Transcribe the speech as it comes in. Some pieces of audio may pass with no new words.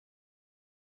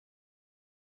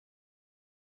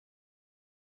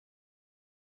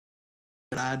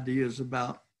ideas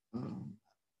about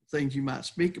things you might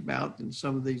speak about, and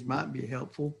some of these might be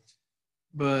helpful.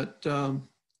 But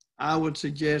I would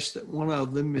suggest that one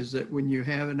of them is that when you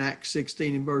have in Acts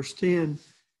 16 and verse 10,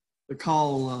 the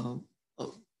call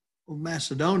of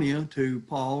Macedonia to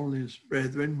Paul and his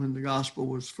brethren when the gospel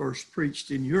was first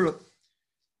preached in Europe,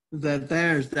 that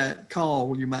there's that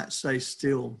call, you might say,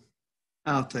 still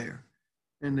out there.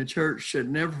 And the church should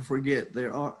never forget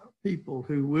there are people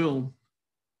who will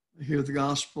hear the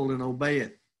gospel and obey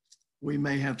it. We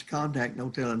may have to contact no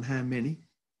telling how many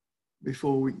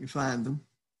before we can find them.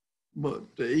 But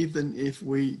even if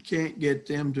we can't get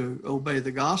them to obey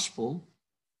the gospel,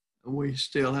 we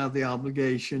still have the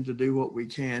obligation to do what we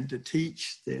can to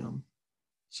teach them.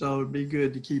 So it'd be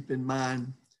good to keep in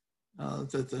mind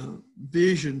that the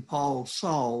vision Paul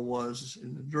saw was,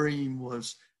 in the dream,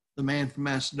 was the man from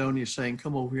Macedonia saying,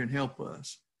 come over here and help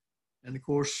us. And of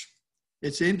course,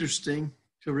 it's interesting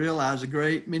to realize a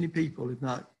great many people, if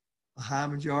not a high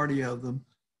majority of them,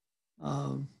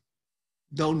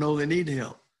 don't know they need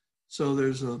help. So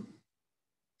there's a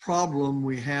problem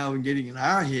we have in getting in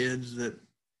our heads that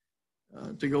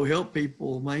to go help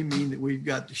people may mean that we've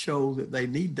got to show that they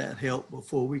need that help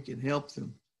before we can help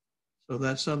them. So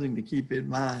that's something to keep in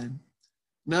mind.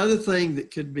 Another thing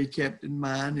that could be kept in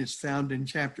mind is found in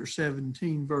chapter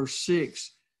 17, verse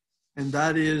 6, and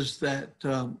that is that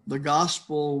the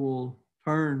gospel will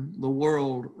turn the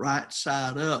world right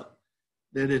side up,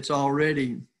 that it's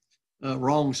already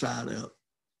wrong side up.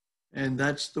 And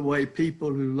that's the way people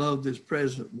who love this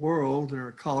present world and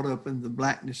are caught up in the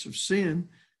blackness of sin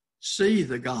see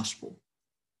the gospel.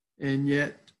 And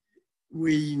yet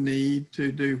we need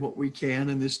to do what we can,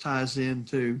 and this ties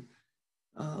into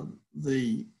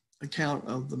the account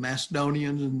of the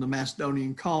Macedonians and the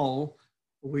Macedonian call.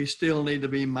 We still need to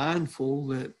be mindful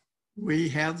that we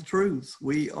have the truth.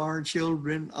 We are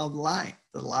children of light,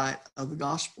 the light of the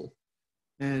gospel.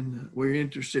 And we're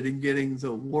interested in getting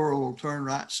the world turned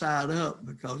right side up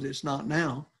because it's not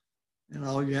now. And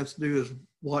all you have to do is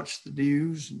watch the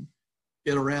news and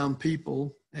get around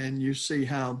people, and you see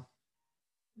how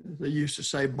they used to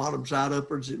say bottom side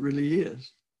upwards it really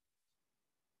is.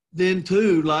 Then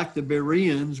too, like the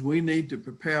Bereans, we need to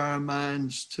prepare our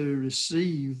minds to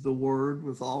receive the word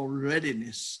with all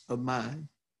readiness of mind.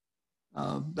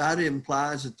 That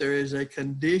implies that there is a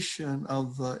condition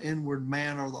of the inward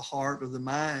man or the heart or the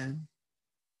mind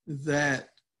that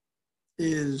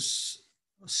is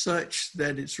such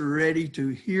that it's ready to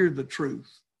hear the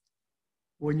truth.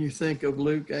 When you think of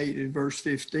Luke 8 and verse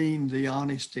 15, the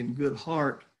honest and good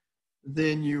heart,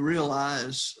 then you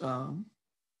realize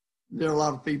there are a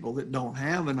lot of people that don't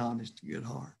have an honest and good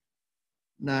heart.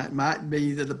 Now, it might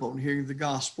be that upon hearing the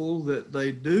gospel that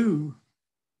they do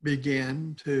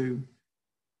begin to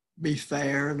be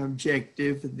fair and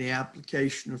objective in the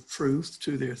application of truth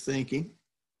to their thinking.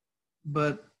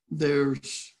 But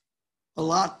there's a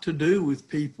lot to do with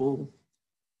people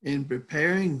in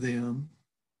preparing them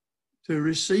to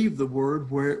receive the word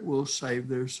where it will save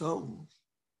their souls.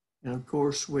 And of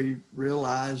course, we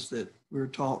realize that we're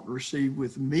taught to receive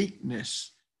with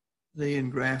meekness the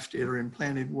engrafted or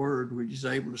implanted word, which is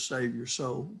able to save your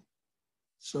soul.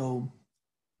 So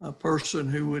a person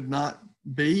who would not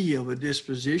be of a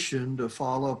disposition to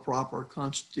follow proper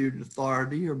constituted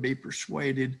authority or be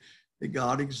persuaded that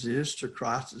God exists or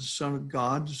Christ is the Son of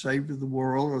God, the Savior of the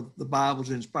world, or the Bible's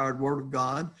inspired word of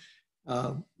God,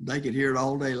 they could hear it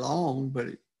all day long, but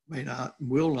it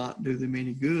will not do them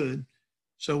any good.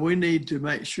 So we need to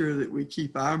make sure that we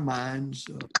keep our minds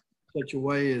such a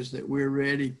way as that we're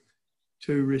ready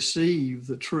to receive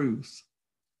the truth.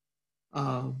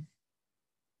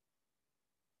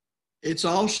 It's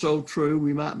also true,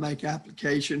 we might make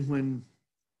application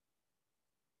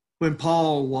when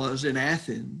Paul was in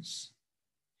Athens,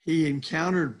 he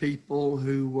encountered people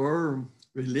who were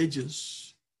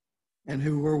religious and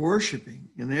who were worshiping.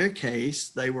 In their case,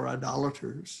 they were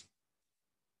idolaters.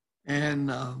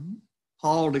 And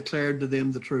Paul declared to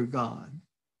them the true God.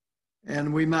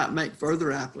 And we might make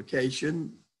further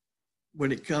application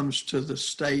when it comes to the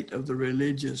state of the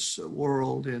religious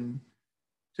world in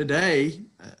today.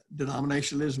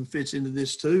 Denominationalism fits into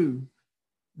this too,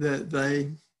 that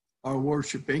they are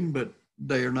worshiping, but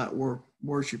they are not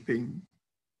worshiping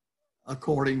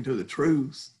according to the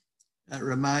truth. That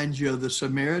reminds you of the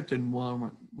Samaritan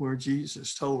woman where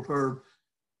Jesus told her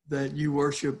that you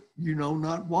worship you know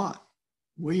not what.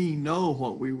 We know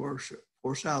what we worship,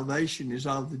 for salvation is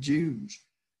of the Jews.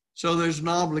 So there's an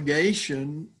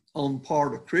obligation on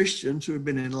part of Christians who have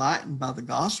been enlightened by the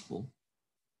gospel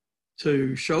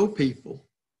to show people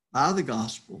by the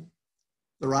gospel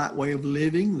the right way of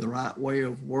living, the right way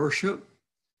of worship,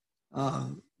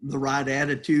 the right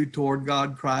attitude toward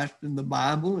God, Christ, and the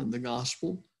Bible and the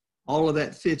gospel. All of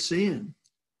that fits in.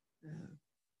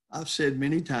 I've said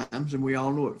many times, and we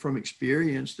all know it from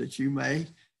experience, that you may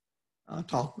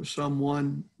talk with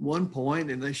someone one point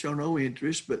and they show no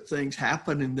interest, but things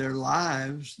happen in their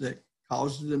lives that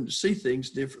causes them to see things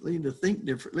differently and to think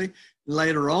differently.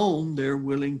 Later on, they're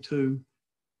willing to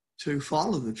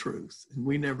follow the truth. And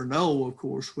we never know, of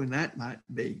course, when that might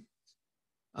be.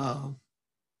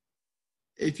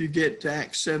 If you get to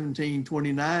Acts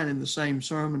 17:29, in the same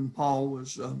sermon Paul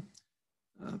was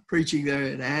preaching there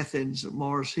at Athens at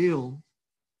Mars Hill,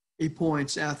 he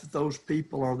points out that those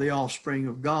people are the offspring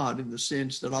of God in the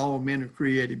sense that all men are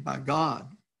created by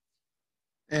God.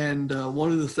 And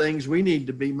one of the things we need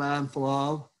to be mindful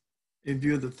of, in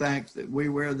view of the fact that we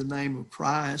wear the name of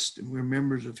Christ and we're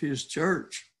members of his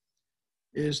church,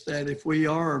 is that if we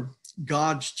are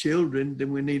God's children,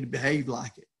 then we need to behave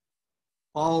like it.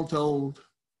 Paul told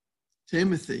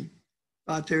Timothy, "If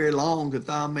I tarry long, that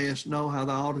thou mayest know how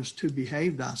thou oughtest to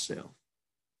behave thyself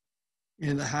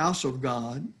in the house of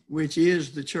God, which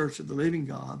is the church of the living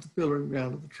God, the pillar and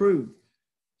ground of the truth."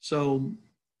 So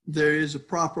there is a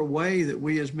proper way that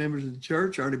we as members of the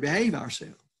church are to behave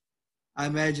ourselves. I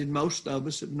imagine most of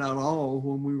us, if not all,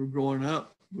 when we were growing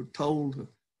up, were told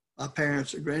by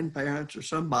parents or grandparents or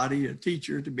somebody, a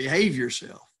teacher, to behave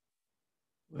yourself.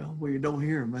 Well, we don't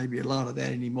hear maybe a lot of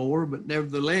that anymore, but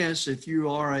nevertheless, if you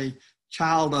are a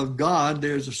child of God,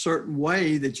 there's a certain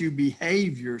way that you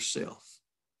behave yourself.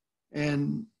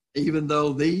 And even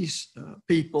though these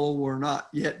people were not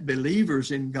yet believers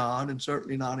in God and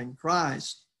certainly not in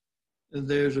Christ,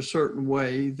 there's a certain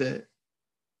way that,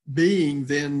 being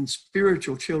then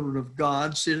spiritual children of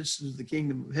God, citizens of the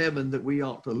kingdom of heaven, that we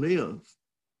ought to live.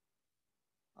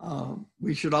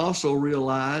 We should also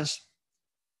realize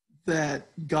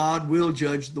that God will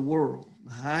judge the world.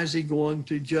 How is he going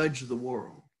to judge the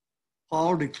world?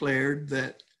 Paul declared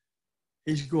that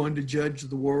he's going to judge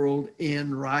the world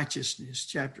in righteousness,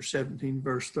 chapter 17,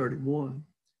 verse 31.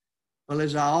 Well,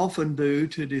 as I often do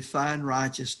to define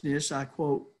righteousness, I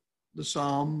quote the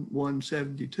Psalm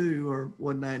 172 or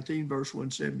 119, verse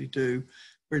 172,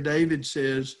 where David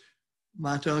says,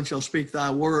 "My tongue shall speak thy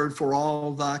word, for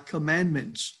all thy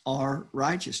commandments are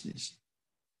righteousness."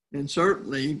 And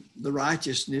certainly the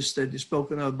righteousness that is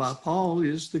spoken of by Paul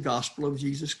is the gospel of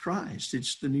Jesus Christ.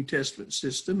 It's the New Testament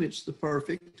system. It's the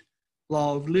perfect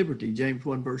law of liberty, James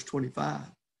 1, verse 25.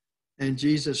 And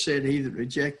Jesus said, "He that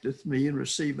rejecteth me and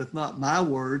receiveth not my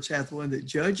words hath one that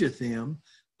judgeth him.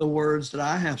 The words that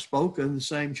I have spoken, the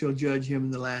same shall judge him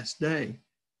in the last day."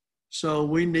 So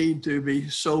we need to be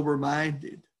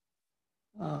sober-minded.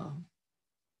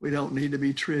 We don't need to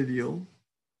be trivial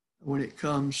when it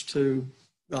comes to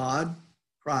God,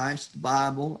 Christ, the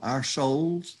Bible, our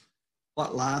souls,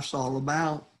 what life's all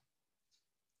about.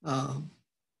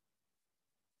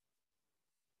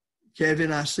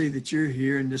 Kevin, I see that you're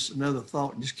here, and this another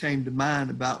thought just came to mind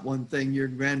about one thing your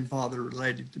grandfather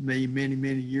related to me many,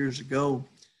 many years ago.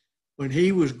 When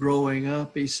he was growing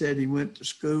up, he said he went to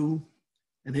school,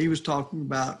 and he was talking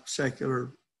about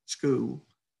secular school,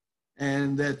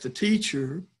 and that the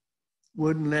teacher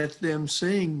wouldn't let them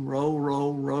sing "Row,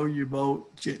 row, row your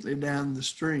boat gently down the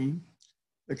stream,"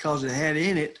 because it had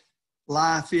in it,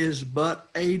 "Life is but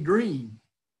a dream."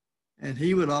 And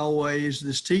he would always,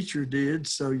 this teacher did,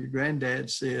 so your granddad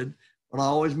said, would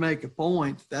always make a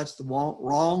point, that's the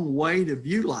wrong way to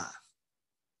view life.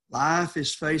 Life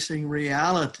is facing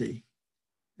reality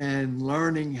and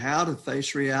learning how to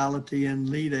face reality and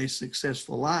lead a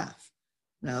successful life.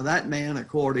 Now that man,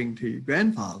 according to your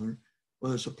grandfather,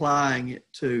 was applying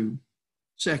it to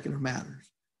secular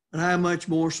matters. And how much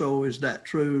more so is that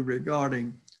true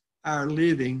regarding our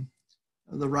living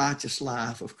the righteous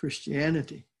life of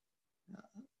Christianity?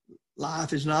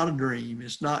 Life is not a dream.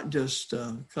 It's not just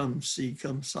come see,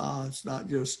 come saw. It's not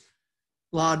just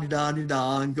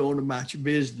la-di-da-di-da and going about your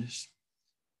business.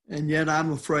 And yet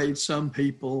I'm afraid some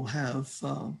people have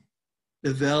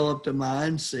developed a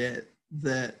mindset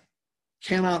that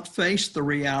cannot face the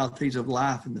realities of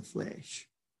life in the flesh.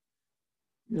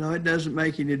 You know, it doesn't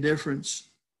make any difference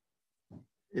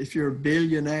if you're a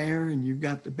billionaire and you've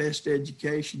got the best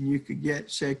education you could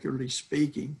get, secularly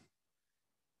speaking.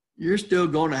 You're still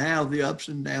going to have the ups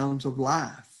and downs of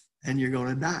life, and you're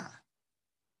going to die.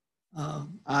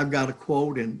 I've got a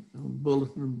quote on the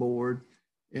bulletin board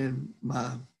in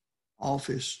my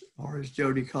office, or as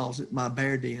Jody calls it, my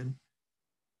bear den.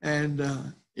 And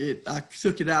I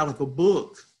took it out of a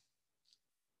book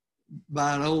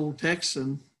by an old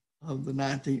Texan of the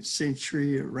 19th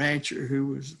century, a rancher who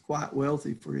was quite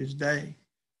wealthy for his day.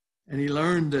 and he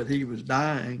learned that he was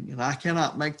dying. And I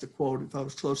cannot make the quote. If I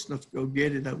was close enough to go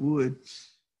get it, I would.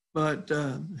 But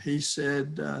he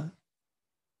said,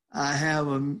 I have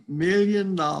 $1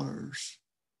 million,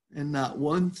 and not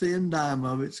one thin dime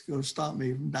of it's going to stop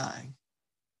me from dying.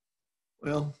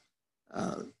 Well,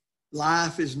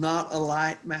 life is not a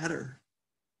light matter.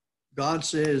 God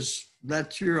says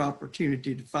that's your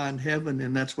opportunity to find heaven,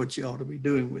 and that's what you ought to be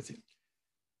doing with it.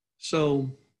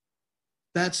 So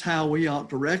that's how we ought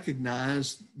to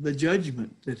recognize the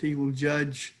judgment that he will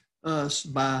judge us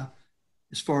by,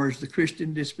 as far as the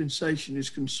Christian dispensation is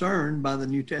concerned, by the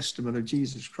New Testament of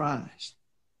Jesus Christ.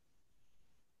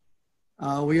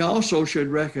 We also should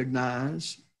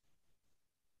recognize,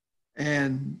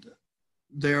 and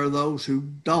there are those who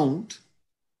don't,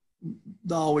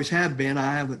 there always have been.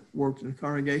 I haven't worked in a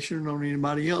congregation or known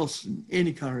anybody else in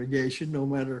any congregation, no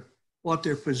matter what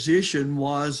their position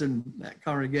was in that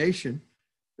congregation,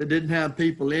 that didn't have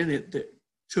people in it that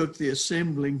took the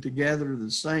assembling together of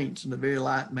the saints in a very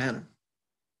light manner.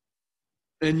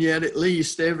 And yet, at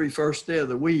least every first day of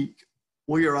the week,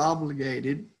 we are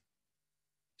obligated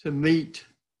to meet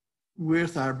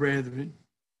with our brethren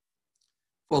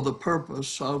for the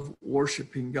purpose of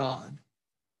worshiping God.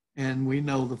 And we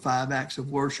know the 5 acts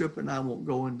of worship, and I won't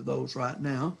go into those right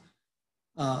now.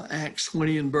 Acts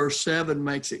 20 and verse 7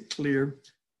 makes it clear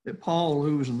that Paul,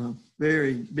 who was in a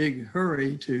very big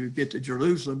hurry to get to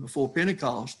Jerusalem before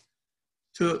Pentecost,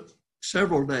 took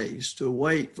several days to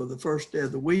wait for the first day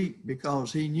of the week,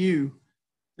 because he knew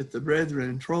that the brethren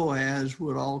in Troas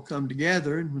would all come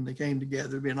together, and when they came together,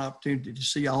 there'd be an opportunity to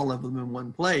see all of them in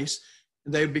one place,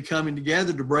 and they'd be coming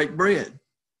together to break bread.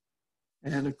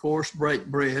 And of course, break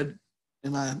bread,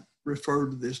 and I refer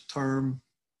to this term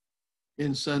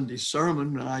in Sunday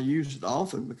sermon, and I use it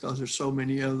often because there's so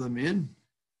many of them in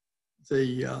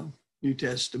the New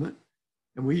Testament,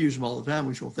 and we use them all the time.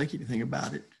 We don't think anything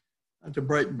about it. To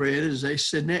break bread is a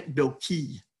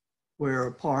synecdoche, where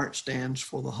a part stands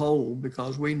for the whole,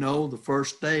 because we know the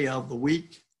first day of the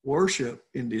week worship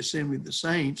in the assembly of the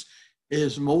saints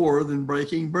is more than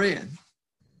breaking bread.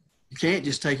 You can't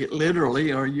just take it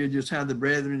literally, or you just have the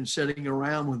brethren sitting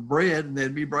around with bread and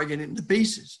they'd be breaking it into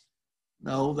pieces.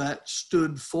 No, that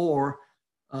stood for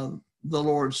the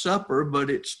Lord's Supper, but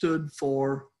it stood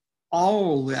for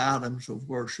all the items of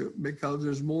worship, because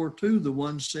there's more to the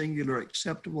one singular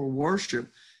acceptable worship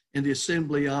in the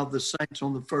assembly of the saints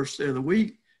on the first day of the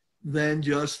week than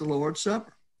just the Lord's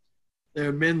Supper. There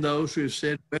have been those who have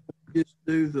said, well, just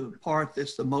do the part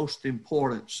that's the most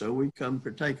important, so we come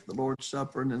partake of the Lord's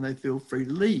Supper and then they feel free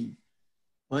to leave.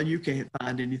 Well, you can't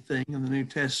find anything in the New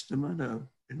Testament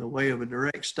in the way of a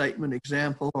direct statement,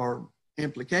 example, or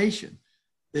implication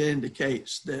that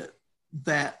indicates that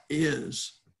that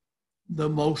is the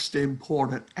most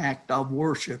important act of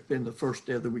worship in the first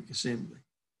day of the week assembly.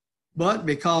 But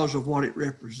because of what it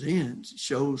represents, it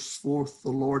shows forth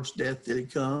the Lord's death that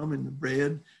had come, and the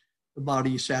bread, the body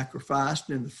he sacrificed,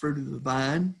 and the fruit of the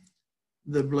vine,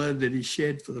 the blood that he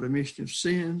shed for the remission of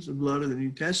sins, the blood of the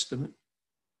New Testament.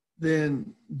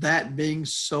 Then that being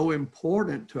so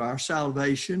important to our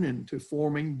salvation and to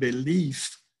forming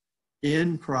belief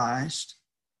in Christ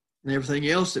and everything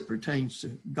else that pertains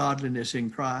to godliness in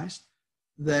Christ,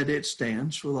 that it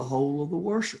stands for the whole of the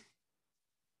worship.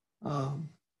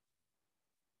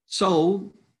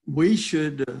 So we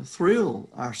should thrill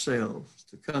ourselves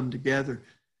to come together,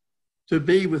 to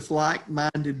be with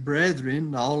like-minded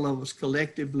brethren, all of us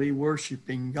collectively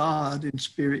worshiping God in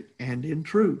spirit and in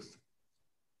truth.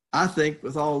 I think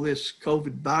with all this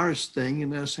COVID virus thing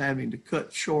and us having to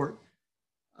cut short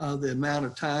the amount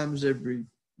of times every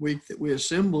week that we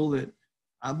assemble, that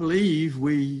I believe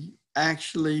we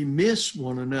actually miss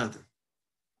one another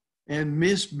and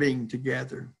miss being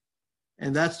together.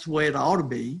 And that's the way it ought to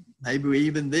be. Maybe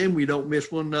even then we don't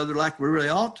miss one another like we really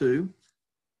ought to.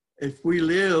 If we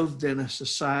lived in a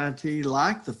society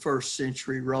like the first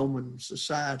century Roman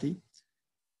society,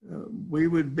 we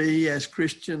would be, as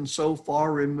Christians, so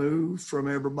far removed from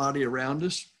everybody around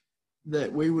us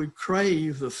that we would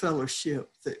crave the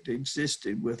fellowship that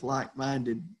existed with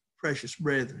like-minded precious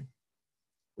brethren.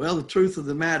 Well, the truth of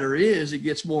the matter is, it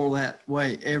gets more that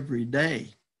way every day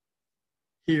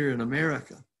here in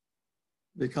America,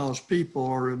 because people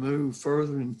are removed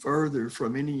further and further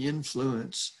from any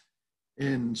influence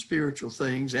in spiritual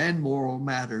things and moral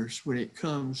matters when it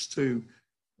comes to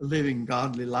living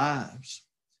godly lives.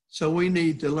 So we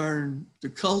need to learn to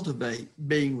cultivate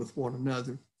being with one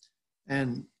another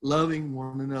and loving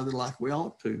one another like we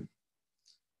ought to.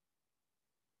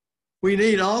 We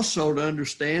need also to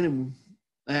understand in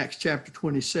Acts chapter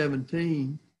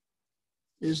 20:17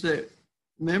 is that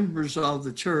members of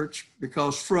the church,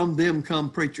 because from them come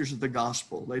preachers of the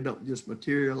gospel. They don't just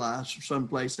materialize from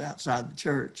someplace outside the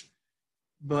church.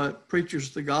 But preachers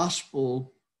of the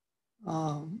gospel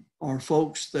are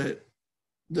folks that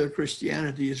their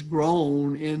Christianity has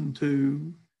grown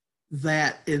into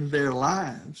that in their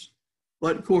lives.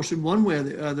 But of course, in one way or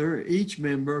the other, each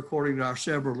member, according to our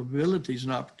several abilities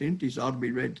and opportunities, ought to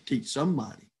be ready to teach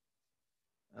somebody.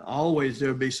 Always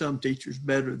there'll be some teachers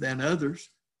better than others.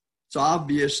 It's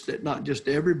obvious that not just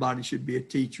everybody should be a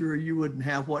teacher, or you wouldn't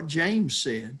have what James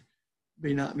said,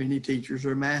 be not many teachers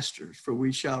or masters, for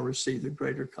we shall receive the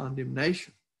greater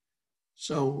condemnation.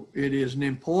 So it is an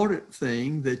important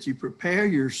thing that you prepare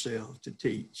yourself to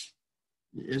teach.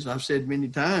 As I've said many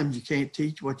times, you can't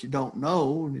teach what you don't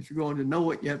know. And if you're going to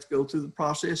know it, you have to go through the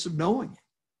process of knowing it.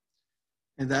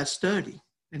 And that's study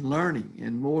and learning.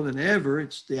 And more than ever,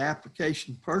 it's the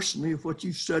application personally of what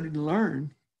you've studied and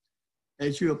learned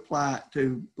as you apply it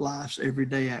to life's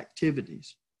everyday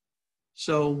activities.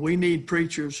 So we need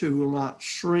preachers who will not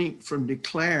shrink from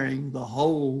declaring the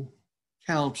whole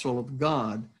counsel of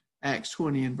God, Acts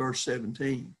 20 and verse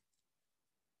 17.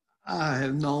 I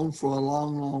have known for a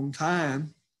long, long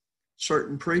time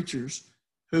certain preachers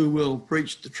who will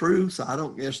preach the truth. I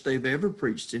don't guess they've ever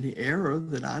preached any error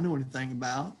that I know anything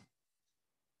about.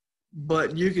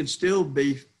 But you can still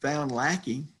be found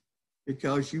lacking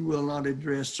because you will not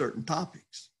address certain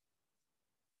topics.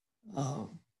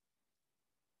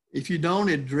 If you don't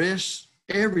address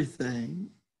everything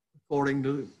according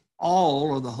to all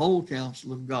or the whole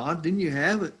counsel of God, then you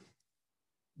haven't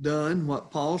done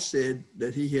what Paul said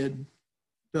that he had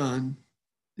done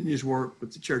in his work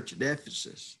with the church at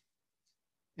Ephesus.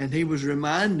 And he was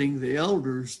reminding the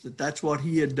elders that that's what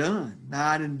he had done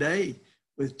night and day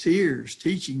with tears,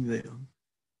 teaching them,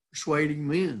 persuading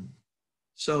men.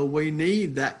 So we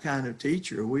need that kind of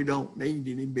teacher. We don't need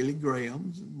any Billy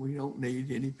Grahams, and we don't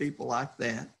need any people like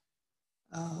that.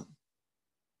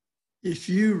 If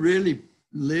you really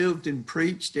lived and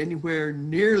preached anywhere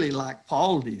nearly like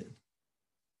Paul did,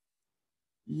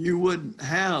 you wouldn't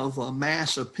have a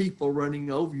mass of people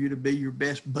running over you to be your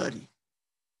best buddy.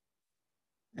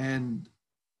 And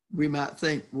we might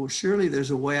think, well, surely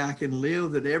there's a way I can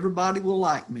live that everybody will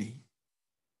like me.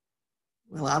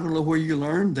 Well, I don't know where you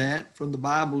learned that from the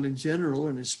Bible in general,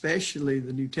 and especially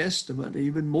the New Testament,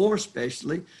 even more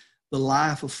especially the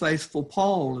life of faithful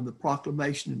Paul and the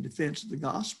proclamation and defense of the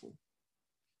gospel.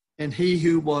 And he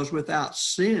who was without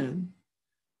sin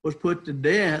was put to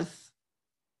death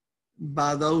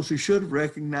by those who should have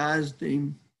recognized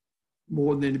him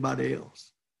more than anybody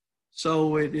else.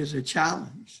 So it is a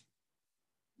challenge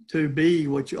to be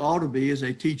what you ought to be as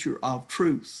a teacher of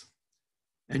truth.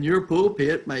 And your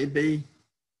pulpit may be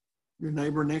your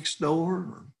neighbor next door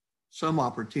or some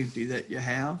opportunity that you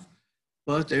have,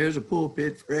 but there's a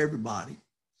pulpit for everybody.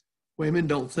 Women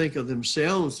don't think of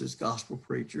themselves as gospel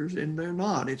preachers, and they're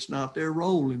not. It's not their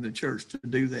role in the church to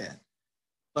do that.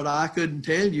 But I couldn't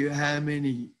tell you how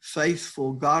many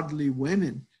faithful, godly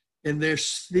women in their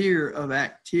sphere of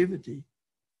activity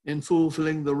in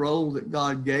fulfilling the role that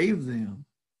God gave them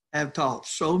have taught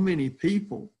so many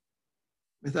people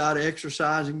without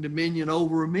exercising dominion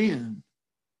over men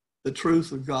the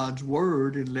truth of God's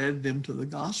word and led them to the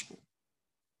gospel.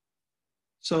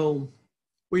 So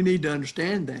we need to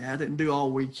understand that and do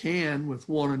all we can with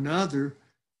one another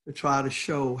to try to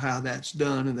show how that's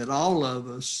done, and that all of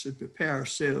us should prepare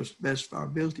ourselves to the best of our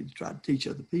ability to try to teach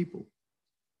other people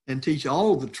and teach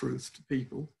all the truth to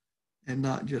people and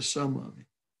not just some of it.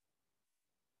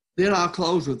 Then I'll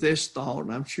close with this thought,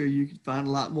 and I'm sure you can find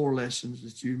a lot more lessons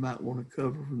that you might want to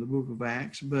cover from the book of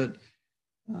Acts, but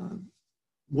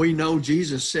we know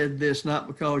Jesus said this not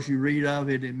because you read of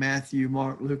it in Matthew,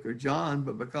 Mark, Luke, or John,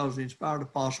 but because the inspired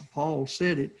apostle Paul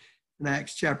said it in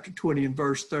Acts chapter 20 and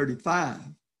verse 35.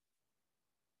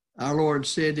 Our Lord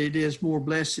said it is more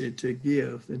blessed to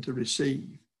give than to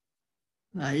receive.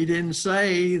 Now, he didn't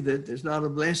say that there's not a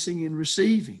blessing in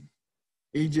receiving.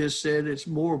 He just said it's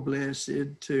more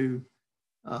blessed to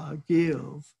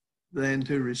give than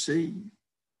to receive.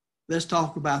 Let's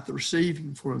talk about the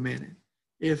receiving for a minute.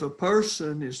 If a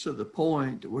person is to the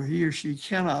point where he or she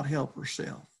cannot help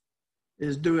herself,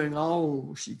 is doing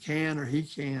all she can or he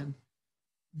can,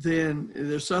 then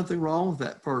there's something wrong with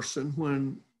that person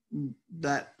when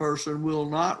that person will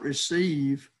not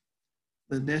receive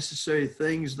the necessary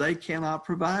things they cannot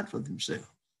provide for themselves.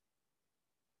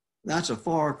 That's a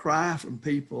far cry from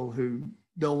people who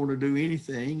don't want to do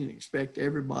anything and expect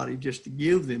everybody just to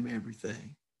give them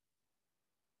everything.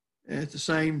 At the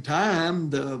same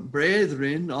time, the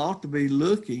brethren ought to be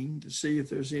looking to see if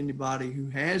there's anybody who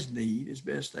has need as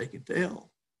best they can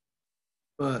tell.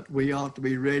 but we ought to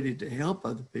be ready to help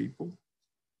other people.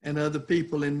 And other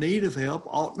people in need of help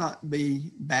ought not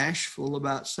be bashful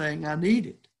about saying, I need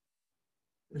it.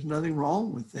 There's nothing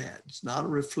wrong with that. It's not a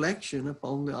reflection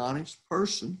upon the honest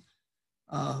person.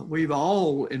 We've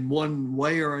all, in one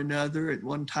way or another, at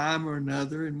one time or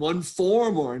another, in one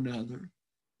form or another,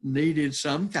 needed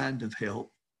some kind of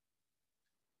help.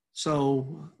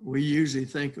 So we usually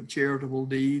think of charitable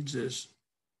deeds as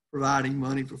providing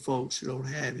money for folks who don't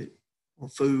have it, or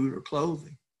food or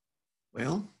clothing.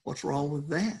 Well, what's wrong with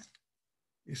that?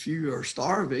 If you are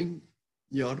starving,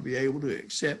 you ought to be able to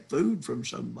accept food from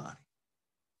somebody.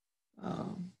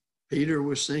 Peter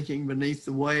was sinking beneath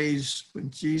the waves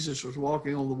when Jesus was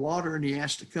walking on the water, and he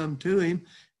asked to come to him,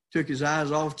 took his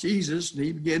eyes off Jesus, and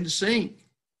he began to sink.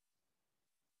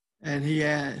 And he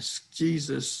asked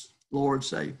Jesus, Lord,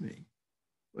 save me.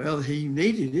 Well, he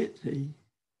needed it. He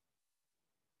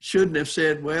shouldn't have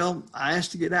said, well, I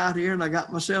asked to get out here and I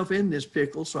got myself in this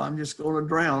pickle, so I'm just going to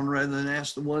drown, rather than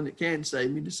ask the one that can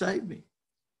save me to save me.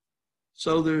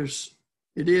 So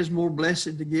it is more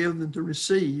blessed to give than to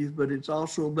receive, but it's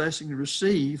also a blessing to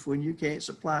receive when you can't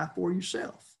supply for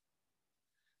yourself.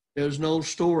 There's an old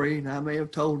story, and I may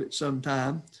have told it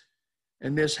sometime,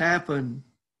 and this happened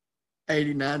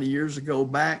 80, 90 years ago,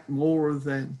 back more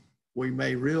than we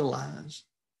may realize.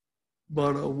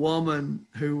 But a woman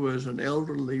who was an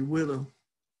elderly widow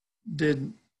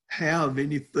didn't have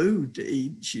any food to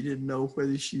eat. She didn't know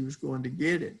whether she was going to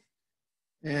get it.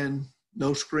 And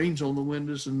no screens on the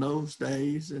windows in those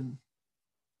days. And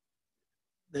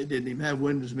they didn't even have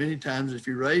windows many times. If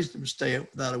you raised them, stay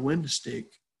up without a window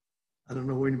stick. I don't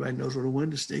know if anybody knows what a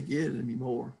window stick is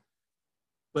anymore.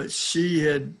 But she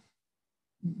had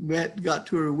got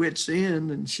to her wit's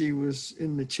end, and she was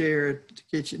in the chair at the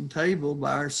kitchen table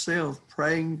by herself,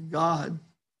 praying to God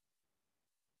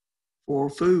for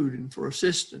food and for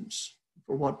assistance,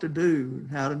 for what to do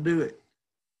and how to do it.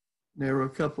 And there were a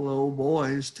couple of old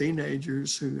boys,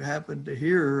 teenagers, who happened to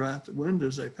hear her out the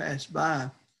windows. They passed by,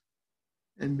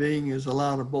 and being as a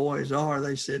lot of boys are,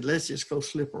 they said, let's just go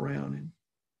slip around and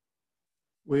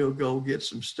we'll go get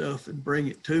some stuff and bring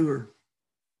it to her.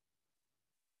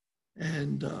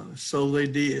 And so they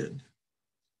did.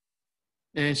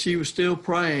 And she was still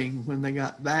praying when they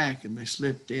got back, and they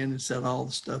slipped in and set all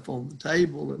the stuff on the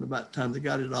table. And about the time they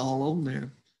got it all on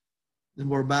there, and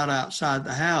we're about outside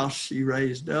the house, she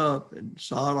raised up and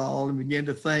saw it all and began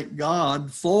to thank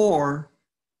God for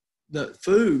the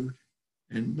food.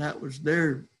 And that was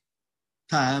their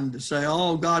time to say,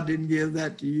 oh, God didn't give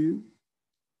that to you.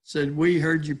 Said, we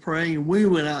heard you praying, and we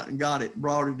went out and got it,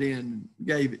 brought it in, and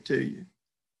gave it to you.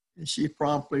 And she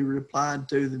promptly replied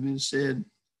to them and said,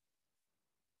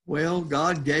 well,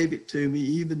 God gave it to me,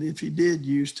 even if he did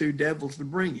use two devils to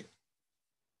bring it.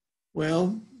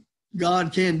 Well,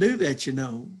 God can do that, you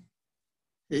know.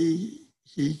 He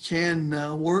can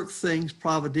work things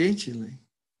providentially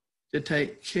to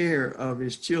take care of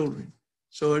his children.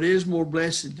 So it is more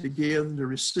blessed to give than to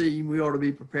receive. We ought to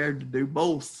be prepared to do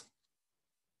both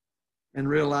and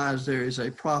realize there is a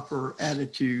proper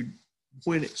attitude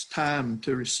when it's time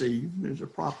to receive. There's a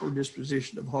proper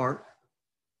disposition of heart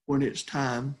when it's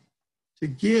time to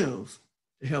give,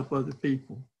 to help other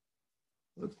people.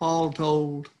 But Paul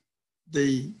told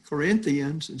the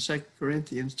Corinthians in 2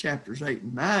 Corinthians chapters 8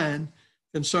 and 9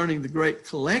 concerning the great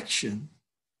collection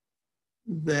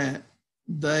that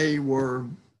they were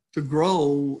to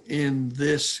grow in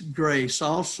this grace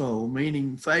also,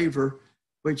 meaning favor,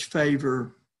 which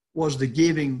favor was the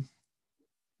giving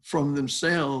from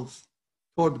themselves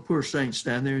toward the poor saints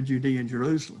down there in Judea and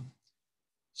Jerusalem.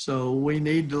 So we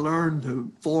need to learn to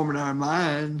form in our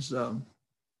minds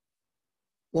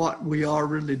what we are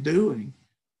really doing,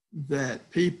 that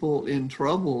people in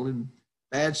trouble and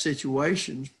bad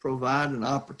situations provide an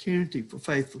opportunity for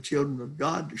faithful children of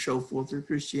God to show forth their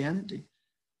Christianity.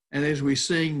 And as we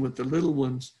sing with the little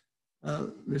ones,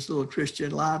 this little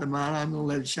Christian light of mine, I'm going to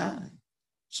let it shine.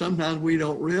 Sometimes we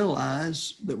don't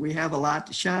realize that we have a light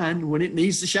to shine when it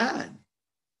needs to shine.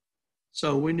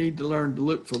 So we need to learn to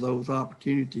look for those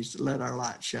opportunities to let our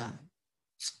light shine.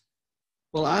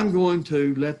 Well, I'm going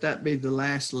to let that be the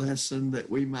last lesson that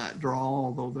we might draw,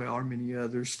 although there are many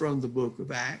others, from the book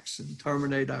of Acts, and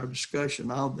terminate our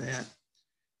discussion of that.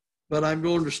 But I'm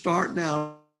going to start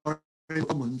now in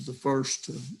Romans, the first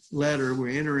letter.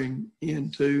 We're entering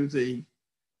into the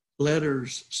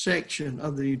letters section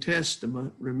of the New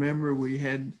Testament. Remember, we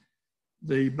had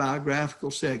the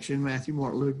biographical section, Matthew,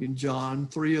 Mark, Luke, and John.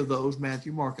 Three of those,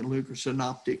 Matthew, Mark, and Luke, are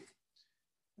synoptic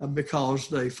because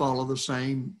they follow the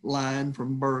same line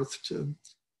from birth to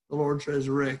the Lord's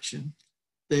resurrection.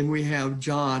 Then we have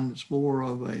John. It's more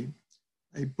of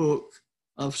a book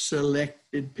of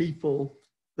selected people,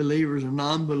 believers and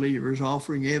non-believers,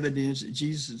 offering evidence that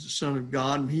Jesus is the Son of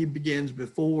God, and he begins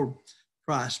before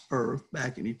Christ's birth,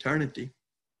 back in eternity,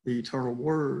 the eternal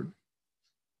Word.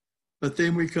 But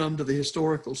then we come to the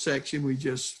historical section we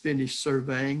just finished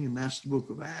surveying, and that's the book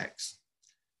of Acts.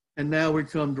 And now we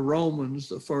come to Romans,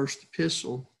 the first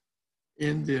epistle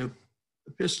in the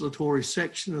epistolatory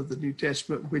section of the New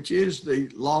Testament, which is the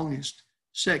longest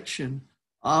section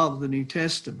of the New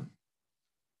Testament.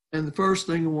 And the first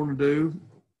thing I want to do,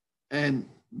 and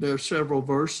there are several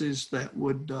verses that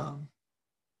would,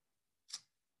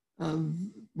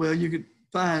 well, you could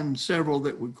find several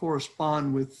that would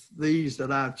correspond with these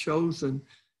that I've chosen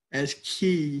as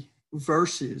key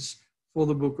verses for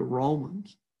the book of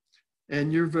Romans.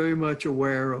 And you're very much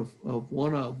aware of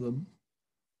one of them.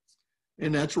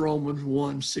 And that's Romans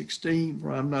 1:16,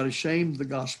 for I'm not ashamed of the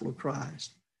gospel of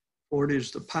Christ, for it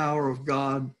is the power of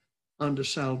God unto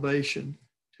salvation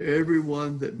to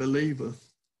everyone that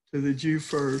believeth, to the Jew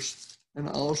first, and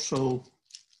also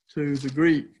to the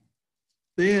Greek.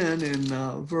 Then in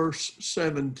verse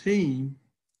 17,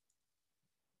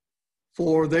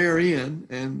 for therein,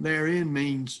 and therein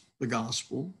means the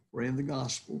gospel, for in the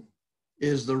gospel,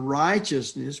 is the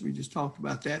righteousness, we just talked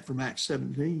about that from Acts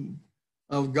 17,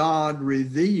 of God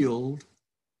revealed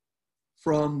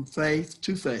from faith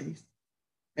to faith,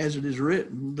 as it is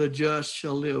written, the just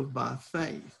shall live by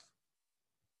faith.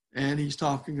 And he's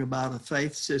talking about a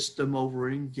faith system over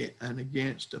and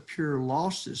against a pure law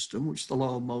system, which the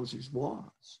law of Moses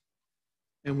was.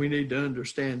 And we need to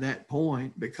understand that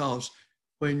point, because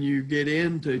when you get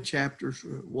into chapters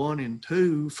 1 and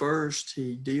 2, first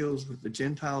he deals with the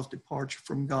Gentiles' departure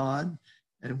from God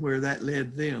and where that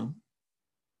led them.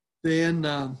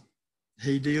 Then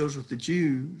he deals with the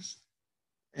Jews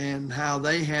and how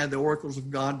they had the oracles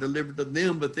of God delivered to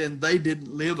them, but then they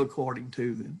didn't live according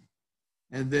to them.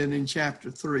 And then in chapter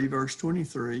 3, verse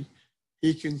 23,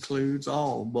 he concludes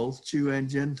all, both Jew and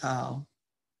Gentile,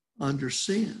 under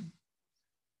sin.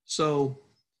 So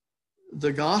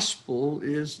the gospel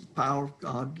is the power of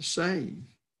God to save,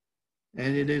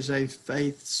 and it is a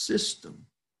faith system.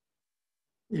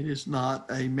 It is not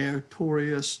a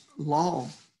meritorious law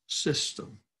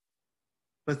system.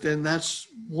 But then that's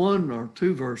one or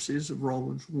two verses of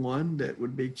Romans 1 that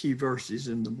would be key verses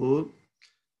in the book.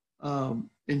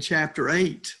 In chapter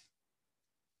 8,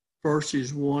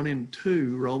 verses 1 and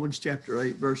 2, Romans chapter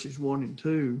 8, verses 1 and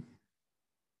 2,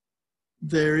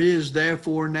 there is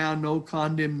therefore now no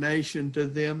condemnation to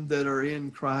them that are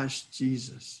in Christ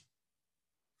Jesus.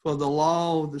 For the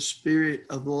law of the Spirit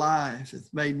of life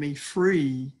hath made me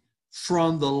free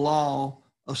from the law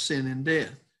of sin and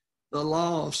death. The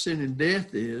law of sin and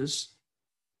death is,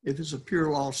 if it's a pure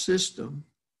law system,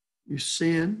 you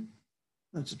sin,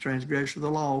 that's a transgression of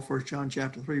the law, 1 John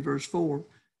chapter 3, verse 4.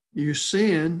 You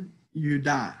sin, you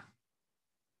die.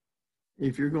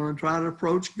 If you're going to try to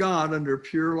approach God under a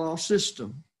pure law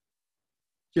system,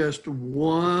 just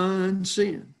one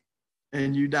sin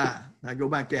and you die. Now go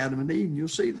back to Adam and Eve and you'll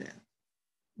see that.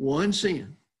 One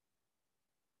sin.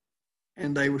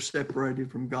 And they were separated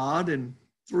from God, and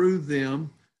through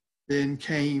them then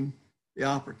came the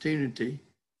opportunity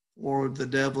for the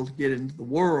devil to get into the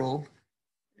world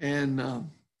and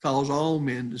cause all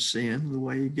men to sin the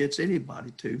way he gets anybody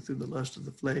to, through the lust of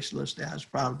the flesh, lust of the eyes,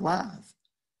 pride of life.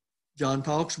 John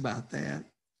talks about that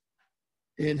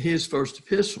in his first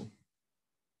epistle.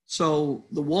 So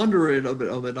the wonder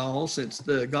of it all, since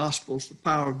the gospel is the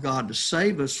power of God to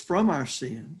save us from our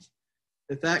sins,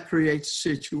 that creates a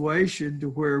situation to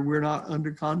where we're not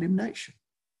under condemnation.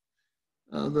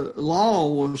 The law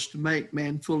was to make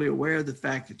man fully aware of the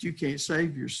fact that you can't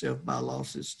save yourself by a law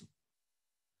system.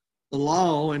 The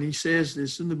law, and he says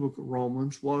this in the book of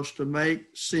Romans, was to make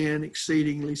sin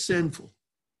exceedingly sinful,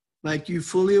 make you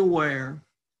fully aware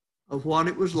of what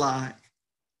it was like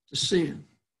to sin.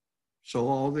 So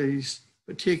all these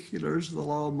particulars of the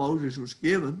law of Moses was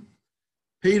given.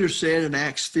 Peter said in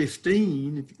Acts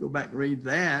 15, if you go back and read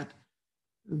that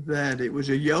it was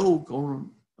a yoke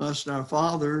on us and our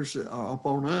fathers,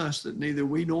 upon us, that neither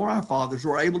we nor our fathers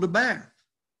were able to bear.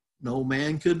 No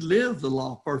man could live the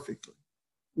law perfectly.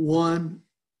 One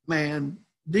man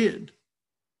did,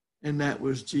 and that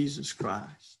was Jesus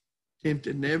Christ,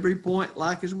 tempted in every point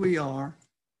like as we are,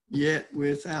 yet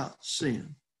without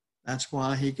sin. That's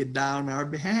why he could die on our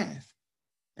behalf,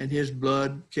 and his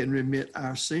blood can remit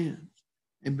our sins.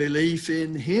 And belief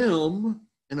in him,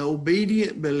 an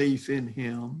obedient belief in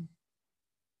him,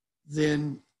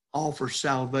 then offers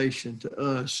salvation to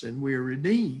us, and we're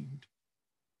redeemed.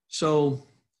 So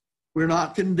we're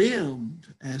not condemned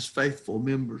as faithful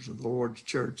members of the Lord's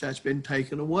church. That's been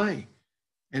taken away.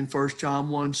 And 1 John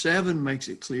 1:7 makes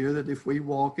it clear that if we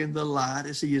walk in the light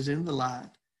as he is in the light,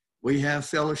 we have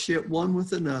fellowship one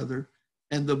with another,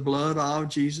 and the blood of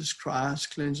Jesus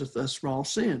Christ cleanseth us from all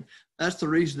sin. That's the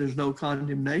reason there's no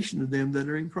condemnation to them that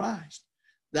are in Christ.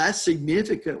 That's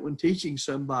significant when teaching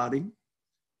somebody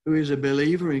who is a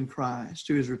believer in Christ,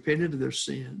 who has repented of their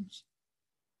sins,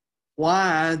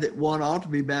 why that one ought to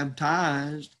be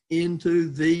baptized into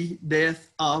the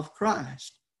death of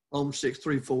Christ. Romans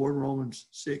 6:3-4, Romans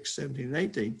 6:17 and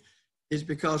 18, is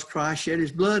because Christ shed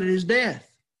his blood in his death.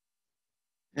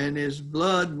 And his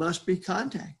blood must be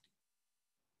contacted.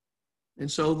 And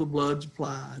so the blood's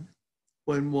applied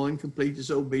when one completes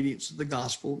his obedience to the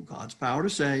gospel, God's power to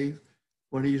save,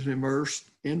 when he's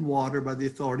immersed in water by the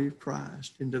authority of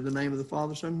Christ, into the name of the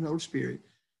Father, Son, and Holy Spirit,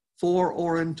 for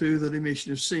or unto the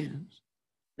remission of sins.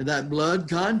 And that blood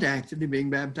contacted him, being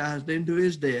baptized into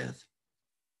his death,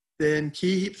 then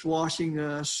keeps washing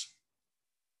us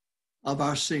of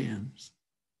our sins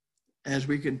as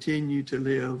we continue to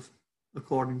live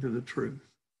according to the truth.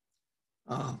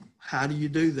 How do you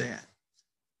do that?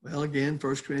 Well, again,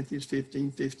 1 Corinthians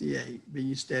 15:58, be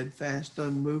ye steadfast,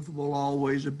 unmovable,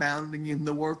 always abounding in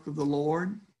the work of the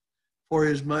Lord, for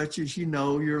as much as you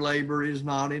know your labor is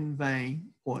not in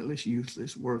vain, pointless,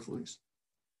 useless, worthless,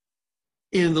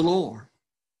 in the Lord.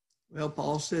 Well,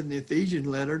 Paul said in the Ephesians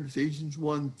letter, Ephesians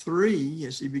 1:3,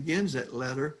 as he begins that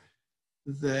letter,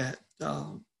 that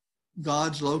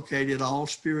God's located all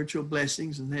spiritual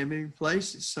blessings in heavenly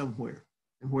places somewhere.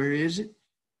 And where is it?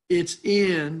 It's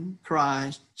in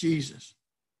Christ Jesus.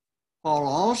 Paul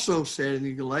also said in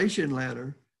the Galatian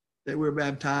letter that we're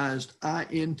baptized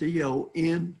I-N-T-O,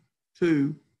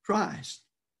 into Christ,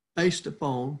 based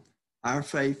upon our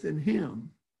faith in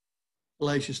him.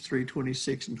 Galatians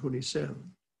 3:26 and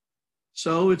 27.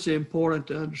 So it's important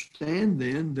to understand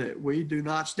then that we do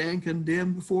not stand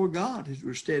condemned before God as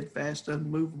we're steadfast,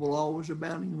 unmovable, always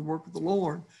abounding in the work of the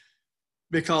Lord,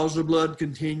 because the blood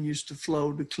continues to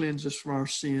flow to cleanse us from our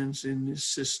sins in this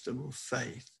system of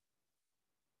faith.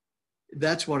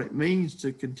 That's what it means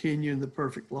to continue in the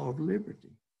perfect law of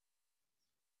liberty.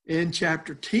 In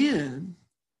chapter 10,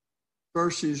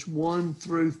 verses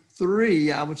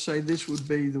 1-3, I would say this would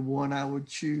be the one I would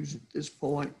choose at this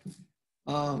point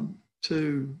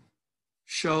to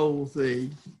show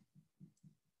the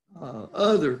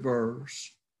other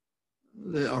verse,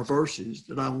 or verses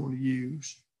that I want to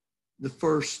use. The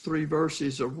first 3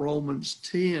 verses of Romans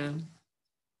 10.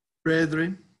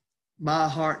 Brethren, my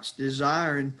heart's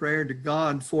desire and prayer to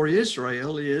God for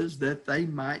Israel is that they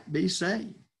might be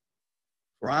saved.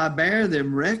 For I bear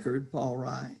them record, Paul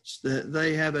writes, that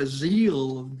they have a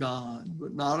zeal of God,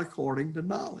 but not according to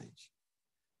knowledge.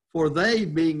 For they,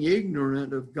 being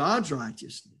ignorant of God's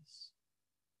righteousness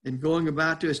and going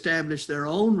about to establish their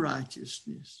own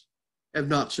righteousness, have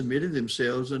not submitted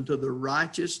themselves unto the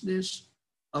righteousness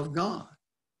of God.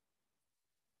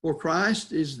 For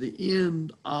Christ is the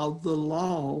end of the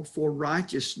law for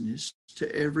righteousness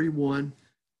to everyone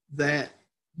that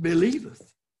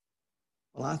believeth.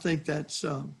 Well, I think that's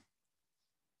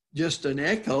just an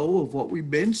echo of what we've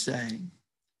been saying.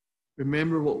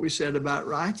 Remember what we said about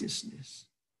righteousness,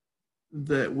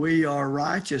 that we are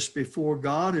righteous before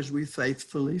God as we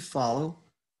faithfully follow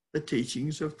the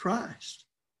teachings of Christ.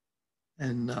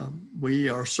 And we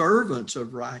are servants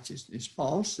of righteousness,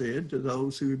 Paul said, to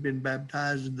those who have been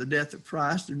baptized in the death of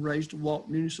Christ and raised to walk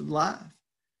in newness of life.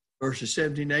 Verses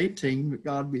 17-18, but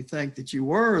God be thanked that you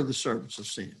were the servants of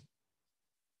sin,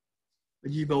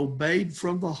 but you've obeyed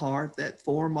from the heart that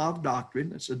form of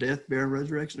doctrine, that's the death, burial, and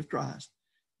resurrection of Christ.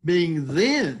 Being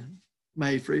then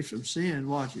made free from sin,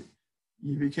 watch it,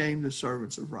 you became the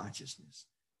servants of righteousness.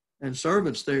 And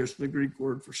servants there is the Greek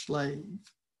word for slave.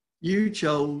 You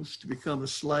chose to become a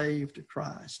slave to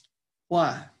Christ.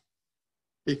 Why?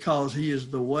 Because he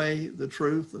is the way, the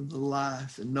truth, and the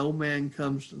life, and no man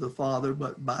comes to the Father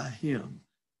but by him.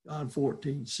 John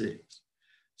 14:6.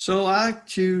 So I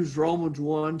choose Romans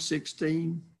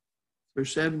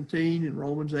 1:16-17 and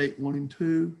Romans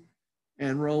 8:1-2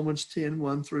 and Romans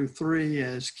 10:1-3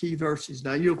 as key verses.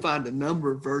 Now you'll find a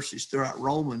number of verses throughout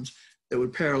Romans that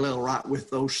would parallel right with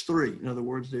those 3. In other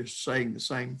words, they're saying the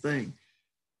same thing.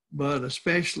 But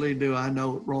especially do I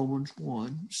know Romans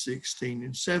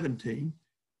 1:16-17,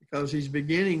 because he's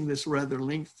beginning this rather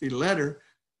lengthy letter,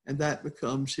 and that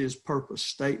becomes his purpose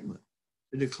statement,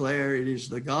 to declare it is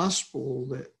the gospel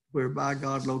that whereby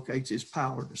God locates his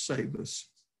power to save us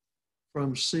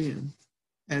from sin,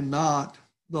 and not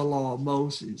the law of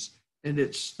Moses. And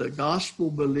it's the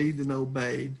gospel believed and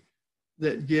obeyed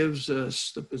that gives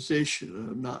us the position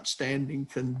of not standing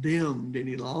condemned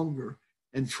any longer,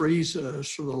 and frees us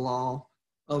from the law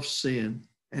of sin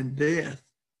and death,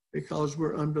 because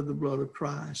we're under the blood of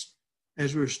Christ,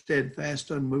 as we're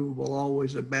steadfast, unmovable,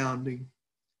 always abounding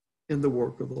in the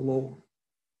work of the Lord.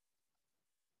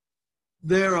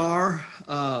 There are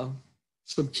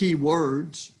some key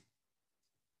words.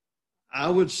 I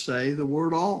would say the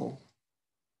word all.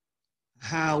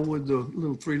 How would the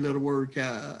little three-letter word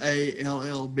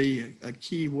A-L-L be a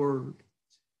key word?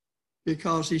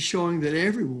 Because he's showing that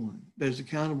everyone that is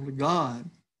accountable to God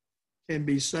can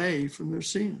be saved from their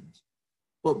sins.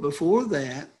 But before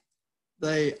that,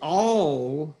 they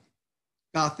all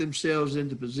got themselves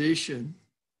into position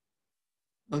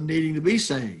of needing to be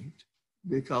saved,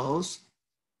 because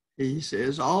he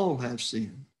says all have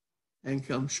sinned and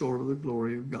come short of the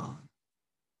glory of God.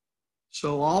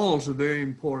 So all is a very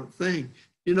important thing.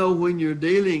 You know, when you're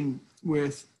dealing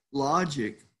with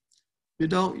logic, you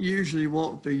don't usually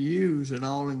want to use an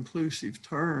all-inclusive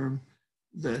term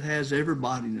that has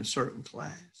everybody in a certain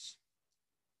class.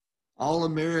 All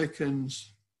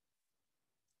Americans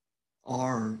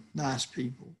are nice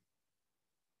people.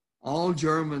 All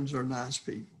Germans are nice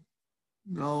people.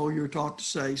 No, you're taught to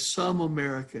say some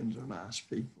Americans are nice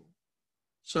people.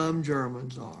 Some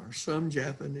Germans are, some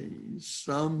Japanese,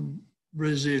 some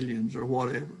Brazilians, or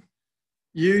whatever.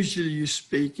 Usually you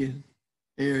speak in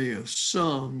area of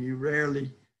some. You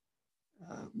rarely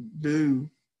do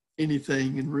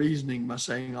anything in reasoning by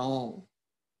saying all.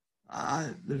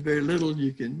 There's very little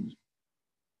you can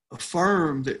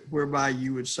affirm that whereby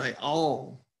you would say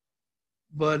all.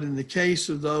 But in the case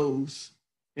of those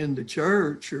in the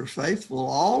church who are faithful,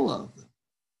 all of them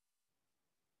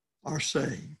are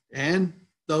saved. And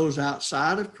those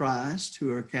outside of Christ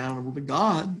who are accountable to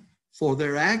God for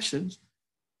their actions,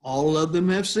 all of them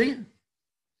have sinned.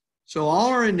 So all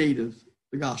are in need of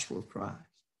the gospel of Christ.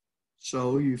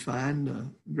 So you find the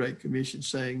Great Commission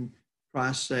saying,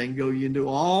 Christ saying, go ye into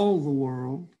all the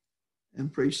world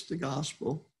and preach the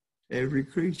gospel to every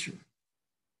creature.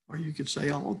 Or you could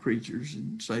say all creatures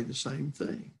and say the same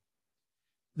thing.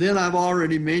 Then I've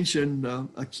already mentioned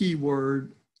a key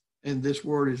word, and this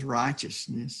word is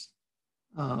righteousness.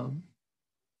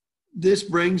 This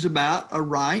brings about a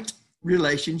right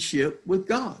relationship with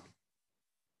God.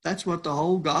 That's what the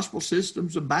whole gospel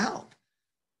system's about,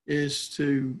 is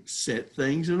to set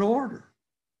things in order.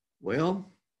 Well,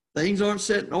 things aren't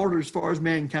set in order as far as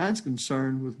mankind's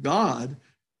concerned with God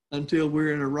until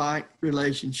we're in a right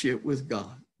relationship with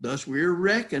God. Thus, we're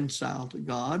reconciled to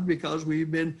God because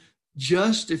we've been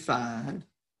justified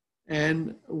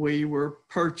and we were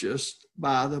purchased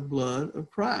by the blood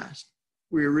of Christ.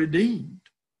 We're redeemed.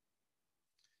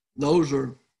 Those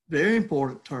are very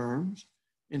important terms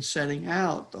in setting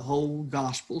out the whole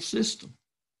gospel system.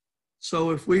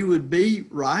 So if we would be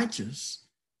righteous,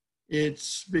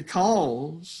 it's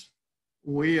because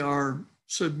we are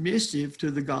submissive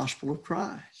to the gospel of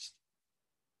Christ.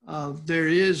 There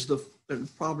is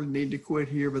and probably need to quit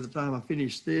here by the time I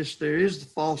finish this, there is the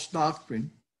false doctrine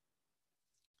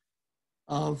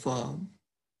of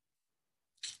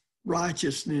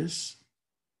righteousness,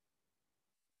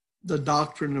 the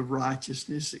doctrine of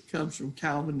righteousness. It comes from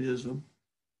Calvinism,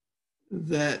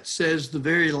 that says the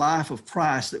very life of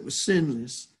Christ that was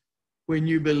sinless, when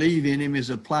you believe in him, is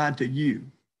applied to you.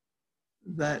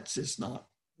 That's just not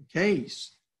the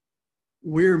case.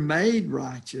 We're made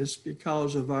righteous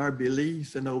because of our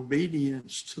belief and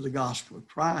obedience to the gospel of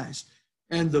Christ.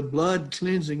 And the blood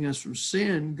cleansing us from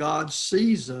sin, God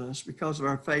sees us because of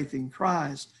our faith in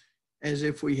Christ as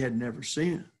if we had never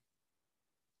sinned.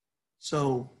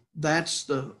 So that's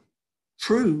the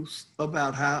truth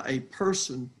about how a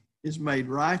person is made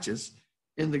righteous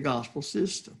in the gospel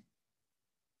system.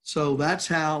 So that's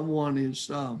how one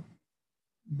is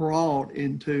brought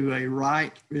into a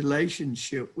right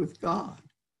relationship with God.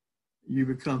 You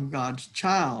become God's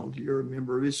child. You're a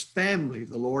member of his family.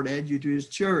 The Lord adds you to his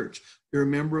church. You're a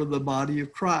member of the body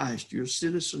of Christ. You're a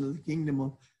citizen of the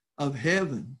kingdom of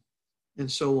heaven,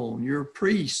 and so on. You're a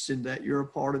priest in that you're a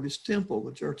part of his temple.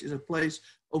 The church is a place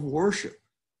of worship.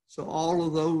 So all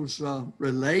of those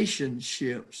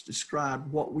relationships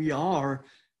describe what we are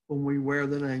when we wear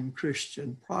the name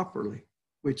Christian properly,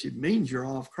 which it means you're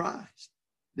of Christ.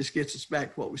 This gets us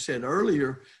back to what we said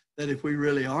earlier, that if we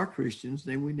really are Christians,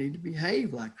 then we need to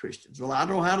behave like Christians. Well, I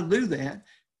don't know how to do that.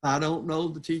 I don't know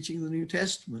the teaching of the New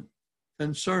Testament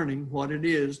concerning what it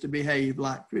is to behave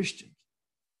like Christians.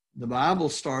 The Bible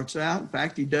starts out, in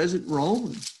fact, he does it in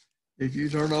Romans. If you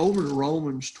turn over to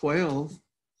Romans 12,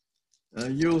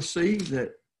 you'll see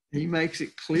that he makes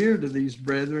it clear to these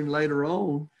brethren later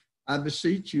on, I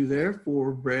beseech you,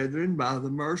 therefore, brethren, by the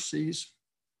mercies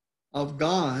of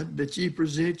God, that ye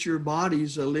present your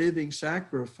bodies a living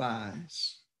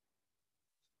sacrifice,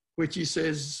 which he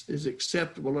says is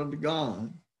acceptable unto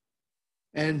God.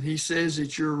 And he says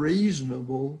it's your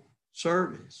reasonable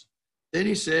service. Then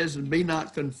he says, and be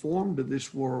not conformed to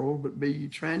this world, but be ye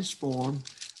transformed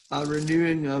by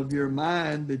renewing of your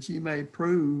mind, that ye may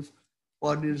prove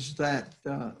what is that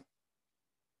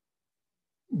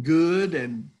good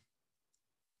and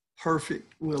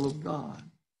perfect will of God.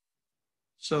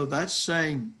 So that's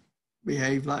saying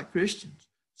behave like Christians.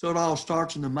 So it all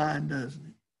starts in the mind, doesn't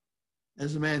it?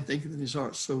 As a man thinketh in his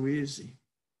heart, so is he.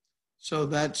 So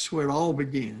that's where it all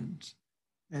begins.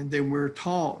 And then we're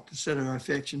taught to set our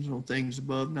affections on things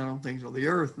above, not on things on the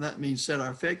earth. And that means set our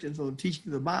affections on the teaching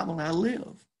of the Bible and how to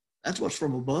live. That's what's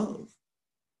from above.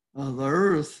 The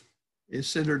earth is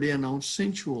centered in on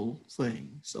sensual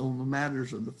things, on the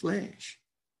matters of the flesh.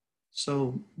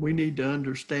 So we need to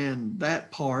understand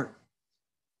that part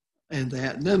and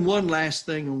that. And then one last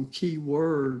thing on key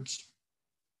words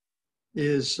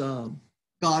is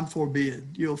God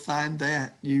forbid. You'll find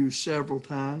that used several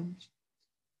times.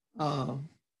 I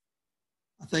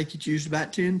think it's used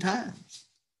about 10 times.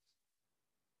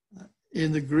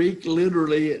 In the Greek,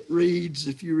 literally, it reads,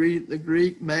 if you read the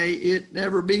Greek, may it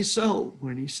never be so.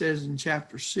 When he says in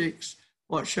chapter 6,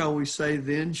 what shall we say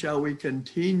then? Shall we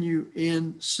continue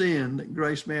in sin that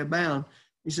grace may abound?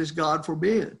 He says, God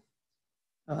forbid.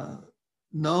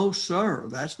 No, sir,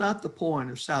 that's not the point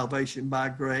of salvation by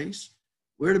grace.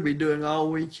 We're to be doing all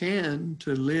we can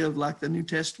to live like the New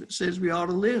Testament says we ought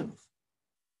to live.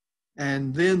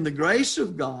 And then the grace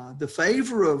of God, the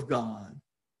favor of God,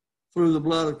 through the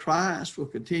blood of Christ will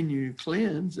continue to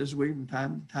cleanse as we from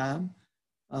time to time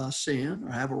sin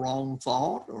or have a wrong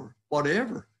thought or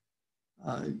whatever.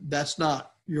 That's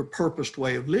not your purposed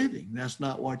way of living. That's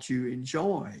not what you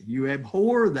enjoy. You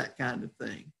abhor that kind of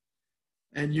thing.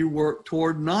 And you work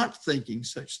toward not thinking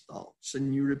such thoughts.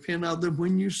 And you repent of them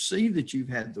when you see that you've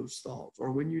had those thoughts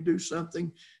or when you do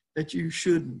something that you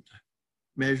shouldn't,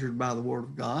 measured by the word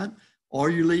of God, or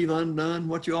you leave undone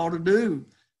what you ought to do.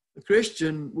 The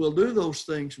Christian will do those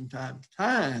things from time to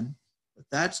time, but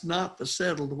that's not the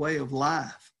settled way of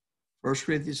life. 1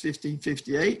 Corinthians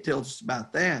 15:58 tells us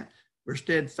about that. We're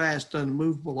steadfast,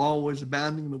 unmovable, always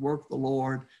abounding in the work of the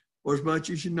Lord, for as much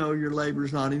as you know your labor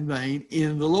is not in vain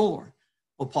in the Lord.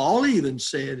 Well, Paul even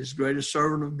said, as great a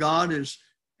servant of God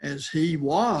as he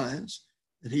was,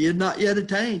 that he had not yet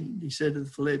attained. He said to the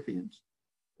Philippians,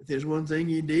 if there's one thing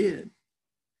he did,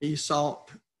 he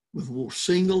sought with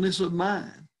singleness of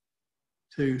mind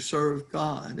to serve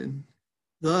God. And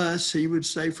thus, he would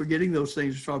say, forgetting those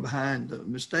things which are behind, the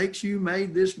mistakes you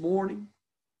made this morning,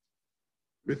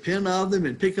 repent of them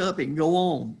and pick up and go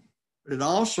on. But it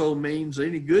also means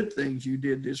any good things you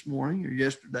did this morning or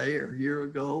yesterday or a year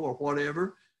ago or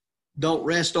whatever, don't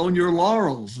rest on your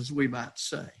laurels, as we might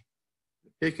say.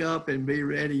 Pick up and be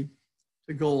ready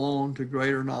to go on to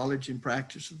greater knowledge and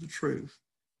practice of the truth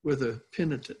with a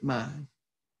penitent mind.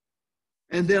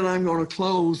 And then I'm going to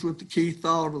close with the key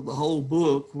thought of the whole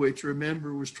book, which,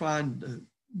 remember, was trying to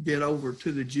get over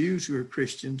to the Jews who are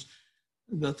Christians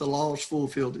that the law has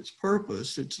fulfilled its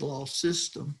purpose. It's the law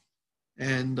system.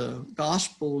 And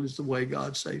gospel is the way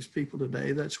God saves people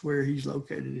today. That's where he's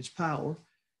located his power.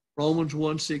 Romans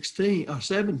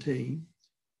 1:17,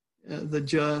 the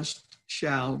just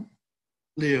shall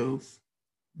live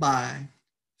by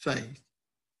faith.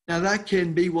 Now that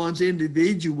can be one's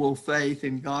individual faith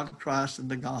in God, Christ, and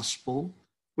the gospel,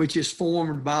 which is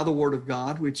formed by the word of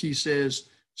God, which he says,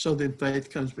 so then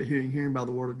faith comes by hearing, hearing by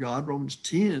the word of God, Romans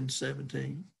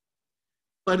 10:17.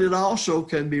 But it also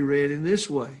can be read in this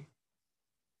way.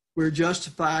 We're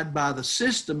justified by the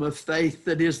system of faith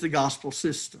that is the gospel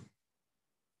system.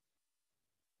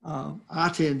 I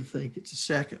tend to think it's the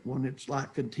second one. It's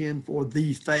like contend for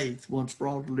the faith once for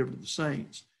all delivered to the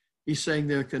saints. He's saying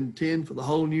they're contend for the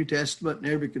whole New Testament and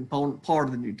every component part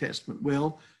of the New Testament.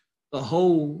 Well, the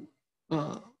whole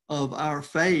of our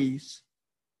faith,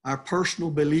 our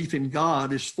personal belief in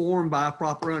God, is formed by a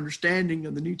proper understanding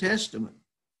of the New Testament.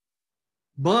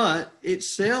 But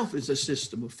itself is a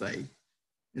system of faith.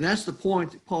 And that's the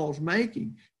point that Paul's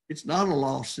making. It's not a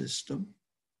law system,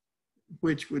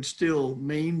 which would still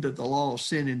mean that the law of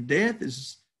sin and death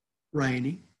is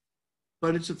reigning,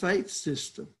 but it's a faith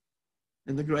system.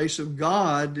 And the grace of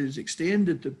God is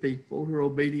extended to people who are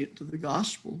obedient to the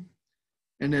gospel.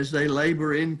 And as they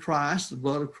labor in Christ, the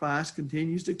blood of Christ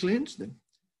continues to cleanse them.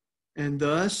 And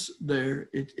thus,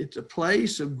 it's a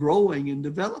place of growing and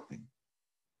developing.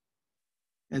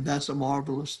 And that's a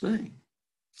marvelous thing.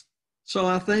 So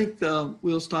I think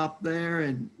we'll stop there,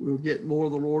 and we'll get more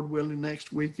of the Lord willing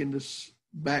next week in this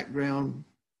background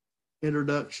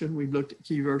introduction. We've looked at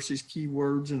key verses, key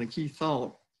words, and a key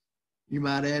thought. You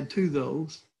might add to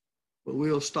those. But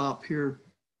we'll stop here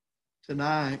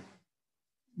tonight.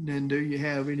 And then do you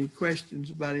have any questions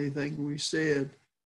about anything we said?